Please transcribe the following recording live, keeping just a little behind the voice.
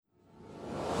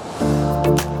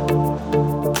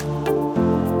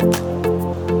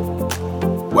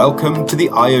welcome to the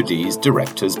IOD's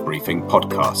Directors Briefing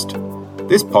podcast.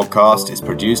 This podcast is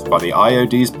produced by the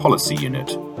IOD's Policy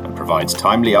Unit and provides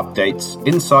timely updates,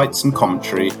 insights and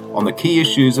commentary on the key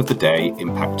issues of the day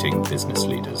impacting business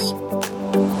leaders.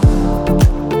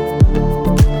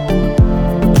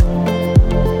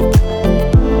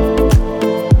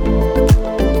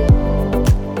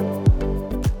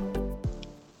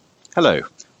 Hello,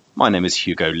 my name is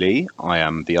Hugo Lee. I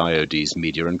am the IOD's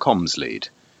Media and Comms lead.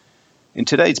 In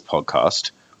today's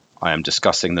podcast, I am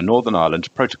discussing the Northern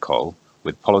Ireland Protocol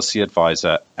with policy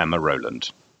advisor Emma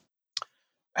Rowland.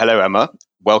 Hello, Emma.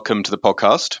 Welcome to the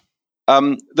podcast.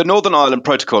 The Northern Ireland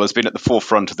Protocol has been at the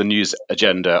forefront of the news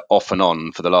agenda off and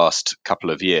on for the last couple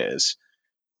of years.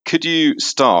 Could you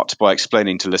start by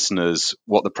explaining to listeners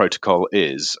what the protocol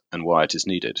is and why it is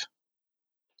needed?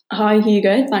 Hi,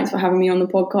 Hugo. Thanks for having me on the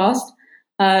podcast.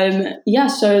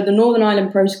 So the Northern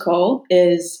Ireland Protocol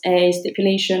is a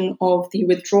stipulation of the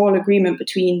withdrawal agreement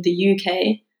between the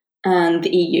UK and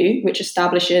the EU, which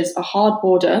establishes a hard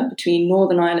border between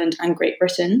Northern Ireland and Great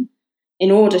Britain in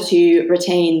order to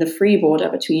retain the free border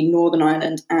between Northern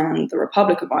Ireland and the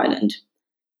Republic of Ireland.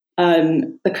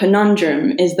 The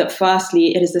conundrum is that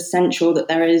firstly, it is essential that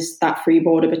there is that free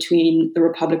border between the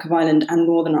Republic of Ireland and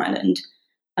Northern Ireland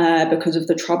because of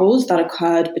the troubles that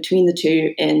occurred between the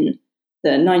two in the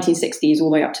 1960s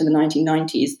all the way up to the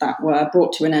 1990s that were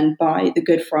brought to an end by the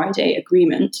Good Friday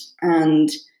Agreement, and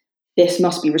this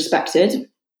must be respected.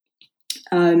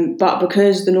 But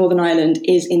because the Northern Ireland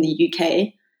is in the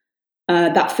UK,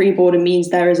 that free border means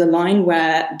there is a line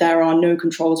where there are no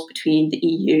controls between the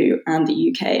EU and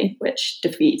the UK, which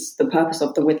defeats the purpose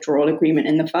of the withdrawal agreement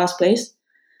in the first place.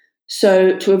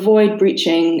 So to avoid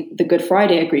breaching the Good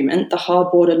Friday Agreement, the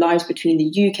hard border lies between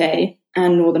the UK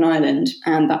and Northern Ireland,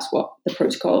 and that's what the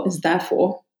protocol is there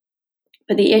for.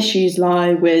 But the issues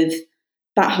lie with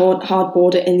that hard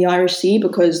border in the Irish Sea,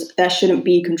 because there shouldn't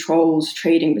be controls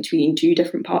trading between two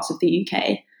different parts of the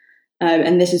UK.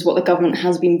 And this is what the government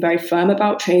has been very firm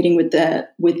about. Trading with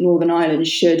Northern Ireland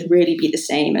should really be the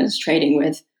same as trading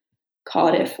with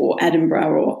Cardiff or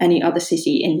Edinburgh or any other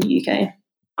city in the UK.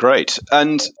 Great.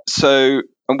 And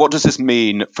what does this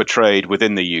mean for trade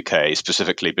within the UK,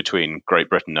 specifically between Great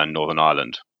Britain and Northern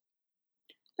Ireland?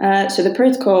 So the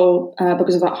protocol,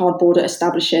 because of that hard border,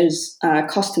 establishes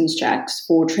customs checks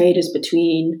for traders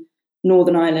between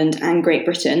Northern Ireland and Great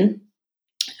Britain.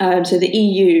 So the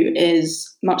EU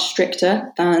is much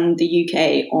stricter than the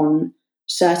UK on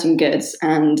certain goods,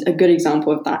 and a good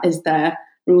example of that is their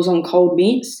rules on cold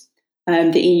meats.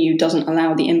 The EU doesn't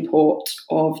allow the import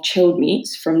of chilled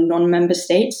meats from non-member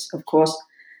states. Of course,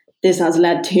 this has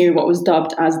led to what was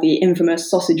dubbed as the infamous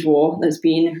sausage war that's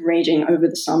been raging over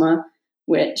the summer,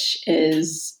 which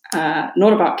is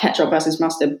not about ketchup versus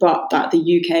mustard, but that the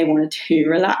UK wanted to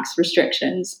relax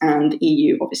restrictions and the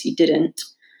EU obviously didn't.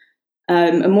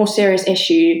 A more serious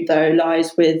issue, though,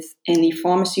 lies in the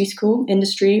pharmaceutical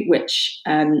industry, which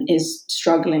is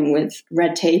struggling with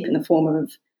red tape in the form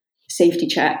of safety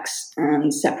checks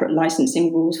and separate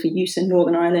licensing rules for use in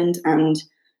Northern Ireland. And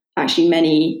actually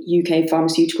many UK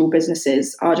pharmaceutical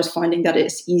businesses are just finding that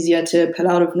it's easier to pull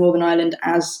out of Northern Ireland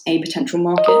as a potential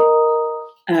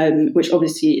market, which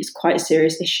obviously is quite a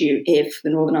serious issue if the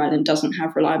Northern Ireland doesn't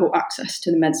have reliable access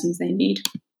to the medicines they need.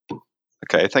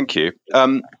 Okay, thank you.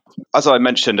 As I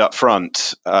mentioned up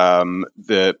front,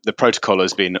 the protocol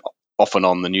has been off and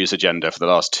on the news agenda for the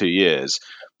last 2 years.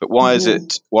 But why is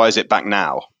it back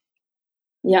now?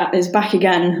 Yeah, it's back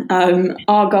again.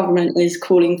 Our government is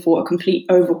calling for a complete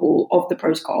overhaul of the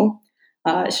protocol.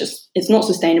 It's not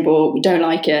sustainable. We don't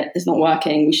like it. It's not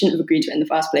working. We shouldn't have agreed to it in the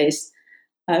first place.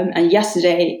 And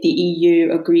yesterday, the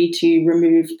EU agreed to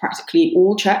remove practically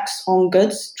all checks on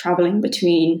goods travelling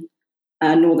between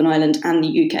Northern Ireland and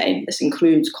the UK. This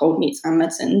includes cold meats and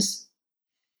medicines.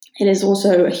 It is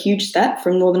also a huge step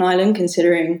from Northern Ireland,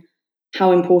 considering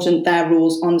how important their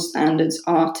rules on standards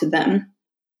are to them.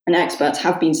 And experts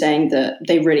have been saying that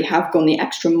they really have gone the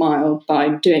extra mile by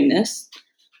doing this.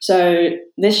 So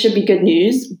this should be good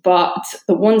news, but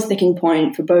the one sticking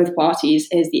point for both parties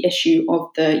is the issue of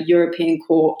the European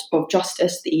Court of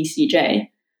Justice, the ECJ,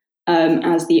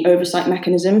 as the oversight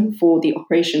mechanism for the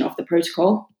operation of the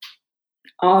protocol.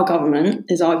 Our government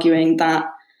is arguing that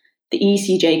the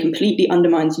ECJ completely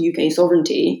undermines UK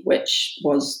sovereignty, which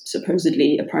was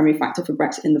supposedly a primary factor for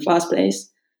Brexit in the first place.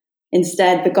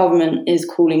 Instead, the government is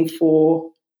calling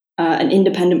for an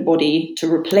independent body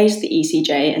to replace the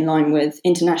ECJ in line with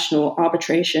international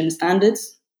arbitration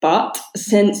standards. But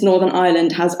since Northern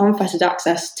Ireland has unfettered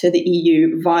access to the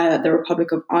EU via the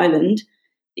Republic of Ireland,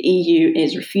 the EU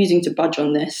is refusing to budge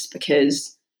on this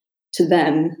because to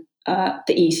them, the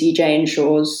ECJ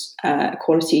ensures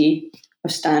equality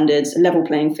of standards, a level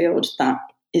playing field that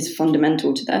is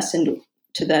fundamental to their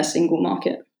single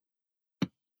market.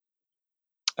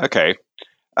 Okay.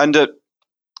 And at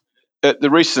the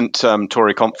recent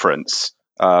Tory conference,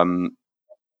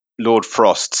 Lord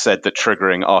Frost said that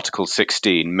triggering Article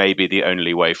 16 may be the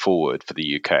only way forward for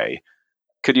the UK.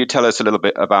 Could you tell us a little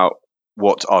bit about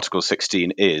what Article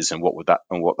 16 is and what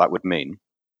that would mean?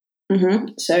 Mm-hmm.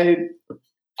 So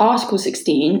Article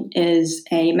 16 is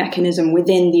a mechanism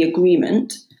within the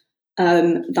agreement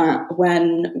that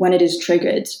when it is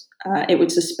triggered, it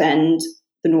would suspend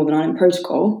the Northern Ireland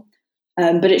Protocol.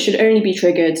 But it should only be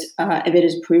triggered if it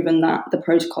is proven that the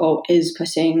protocol is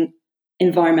putting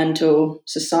environmental,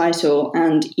 societal,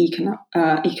 and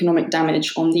economic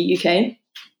damage on the UK.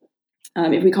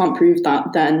 If we can't prove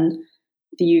that, then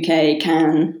the UK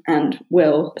can and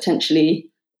will potentially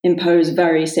impose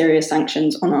very serious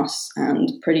sanctions on us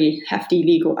and pretty hefty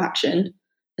legal action.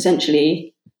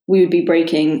 Essentially, we would be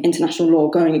breaking international law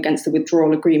going against the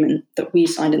withdrawal agreement that we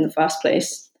signed in the first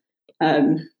place.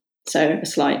 So a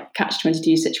slight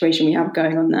catch-22 situation we have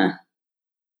going on there.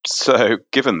 So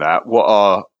given that, what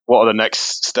are the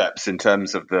next steps in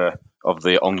terms of the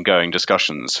ongoing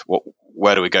discussions?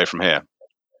 Where do we go from here?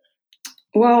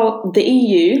 Well, the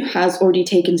EU has already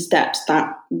taken steps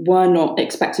that were not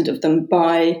expected of them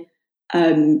by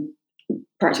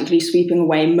practically sweeping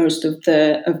away most of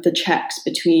the checks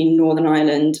between Northern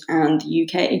Ireland and the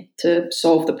UK to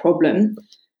solve the problem.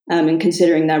 And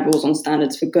considering their rules on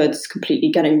standards for goods, completely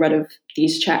getting rid of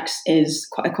these checks is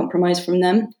quite a compromise from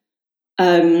them.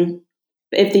 But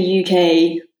if the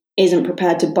UK isn't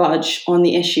prepared to budge on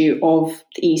the issue of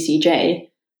the ECJ,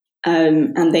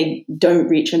 and they don't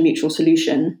reach a mutual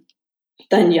solution,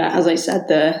 then, as I said,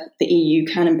 the EU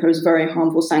can impose very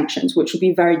harmful sanctions, which will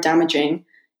be very damaging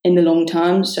in the long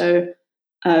term. So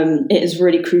it is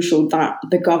really crucial that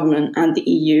the government and the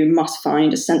EU must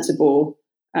find a sensible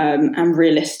and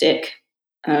realistic,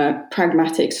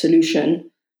 pragmatic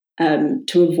solution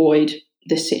to avoid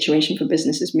this situation for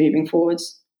businesses moving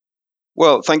forwards.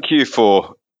 Well, thank you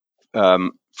for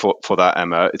that,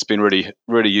 Emma. It's been really,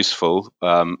 really useful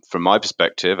from my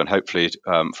perspective, and hopefully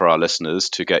for our listeners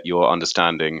to get your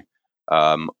understanding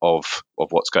of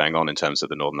what's going on in terms of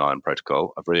the Northern Ireland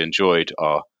Protocol. I've really enjoyed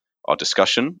our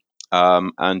discussion,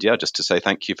 and just to say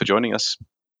thank you for joining us.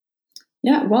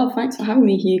 Yeah, well, thanks for having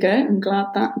me, Hugo. I'm glad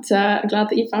that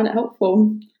you found it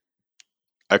helpful.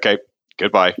 Okay,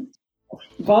 goodbye.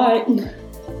 Bye.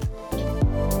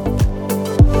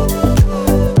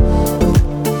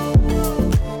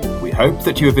 We hope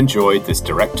that you have enjoyed this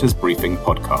Directors Briefing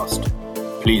podcast.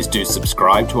 Please do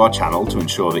subscribe to our channel to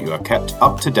ensure that you are kept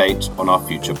up to date on our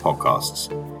future podcasts.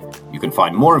 You can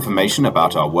find more information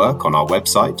about our work on our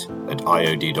website at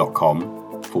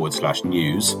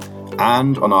iod.com/news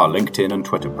and on our LinkedIn and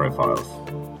Twitter profiles.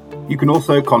 You can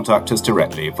also contact us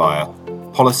directly via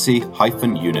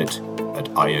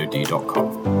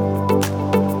policy-unit@iod.com.